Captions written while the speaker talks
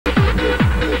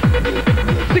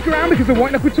around because the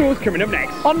White Knuckle Tour's coming up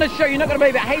next. On the show, you're not going to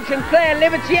believe it. H and Claire,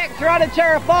 Liberty Extra,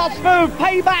 Terra, Fast Food,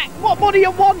 Payback. What more do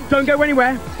you want? Don't go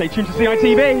anywhere. Stay tuned to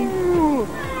CITV.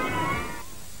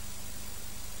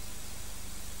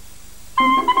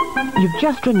 You've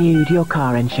just renewed your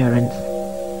car insurance.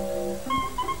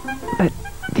 But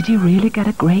did you really get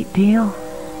a great deal?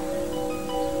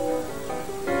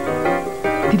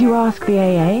 Did you ask the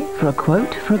AA for a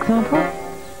quote, for example?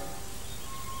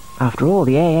 After all,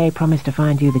 the AA promised to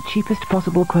find you the cheapest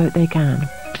possible quote they can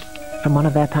from one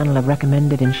of their panel of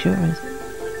recommended insurers.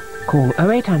 Call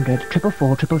 0800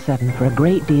 444 777 for a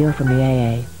great deal from the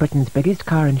AA, Britain's biggest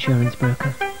car insurance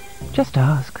broker. Just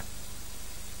ask.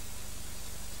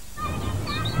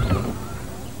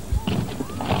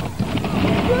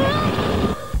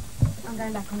 I'm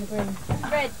going back on the green.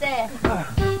 Red there.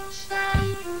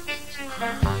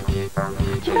 Do you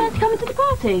fancy coming to the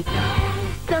party?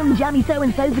 Some jammy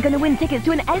so-and-sos are going to win tickets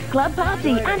to an S-Club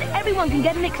party, and everyone can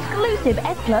get an exclusive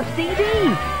S-Club CD.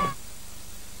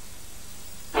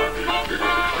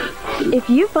 If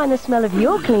you find the smell of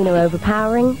your cleaner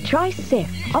overpowering, try Sif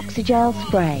Oxygel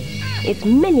Spray. Its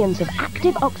millions of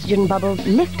active oxygen bubbles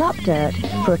lift up dirt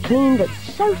for a clean that's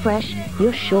so fresh,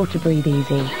 you're sure to breathe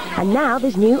easy. And now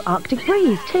there's new Arctic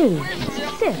Breeze too.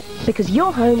 Sif, because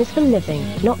your home is for living,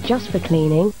 not just for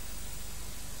cleaning.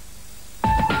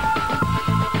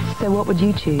 So what would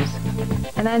you choose?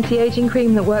 An anti-aging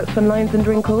cream that works for lines and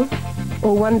wrinkles?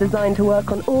 Or one designed to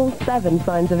work on all 7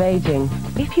 signs of aging?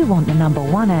 If you want the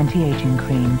 #1 anti-aging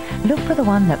cream, look for the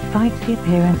one that fights the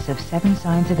appearance of 7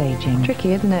 signs of aging.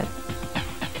 Tricky, isn't it?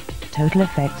 Total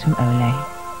Effects from Olay.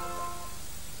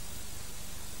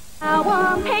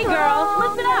 Hey girl,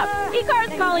 listen up.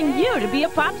 E-Car's calling you to be a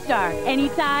pop star.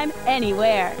 Anytime,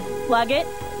 anywhere. Plug it,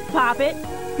 pop it,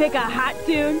 pick a hot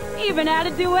tune, even add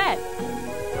a duet.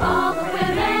 All the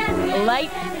women.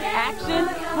 Lights, action,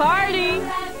 party.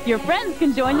 Your friends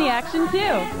can join the action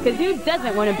too, because who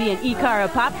doesn't want to be an E-Car or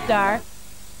pop star?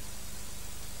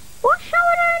 What's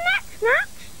showing her next, Max?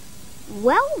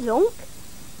 Well, Dunk,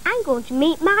 I'm going to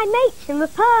meet my mates in the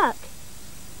park.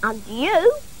 And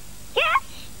you? Yes?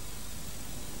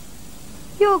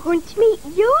 You're going to meet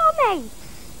your mates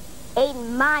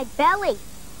in my belly.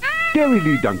 Dairy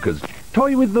Lee Dunkers.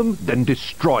 Toy with them, then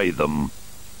destroy them.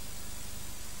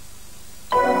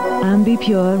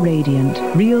 Ambipure Radiant.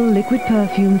 Real liquid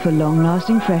perfume for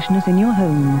long-lasting freshness in your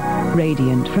home.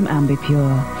 Radiant from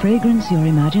Ambipure. Fragrance your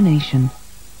imagination.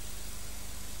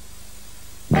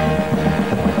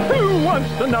 Who wants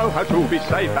to know how to be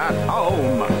safe at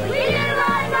home? We do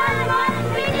run, run, run.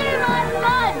 We do run,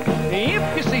 run.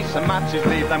 If you see some matches,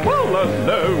 leave them well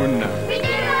alone. We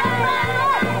do run, run,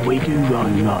 run. We do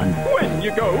run, run. When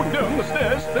you go down the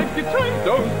stairs, take your time,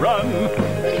 don't run.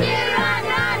 We do run,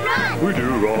 run, run. We do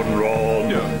run, run.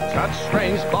 Don't touch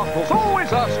strange bottles,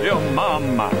 always ask your mum.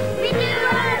 We do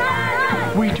run, run,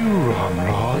 run. We do run,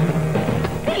 run.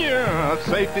 Yeah,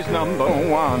 safety's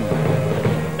 #1.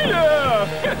 Yeah,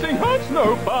 getting hurt's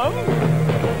no fun.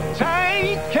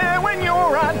 Take care when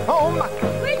you're at home.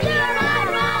 We do run,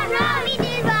 run, run. We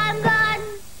do run, run.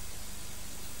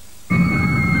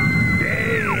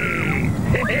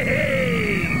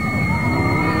 Hey!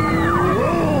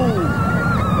 Whoa!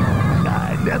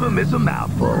 I never miss a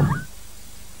mouthful.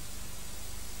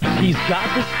 He's got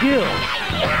the skill.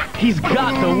 He's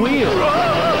got the wheel.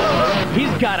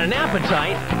 He's got an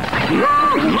appetite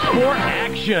for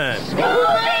action.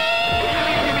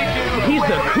 He's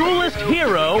the coolest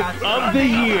hero of the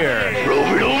year.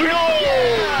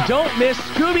 Don't miss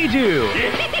Scooby-Doo.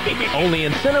 Only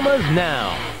in cinemas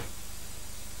now.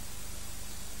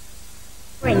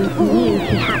 Bring you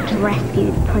to have to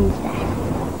rescue the princess.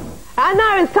 And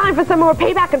now it's time for some more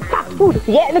payback and fast food.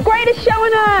 Yeah, the greatest show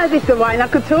on earth. It's the White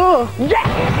Knuckle Tour. Yes!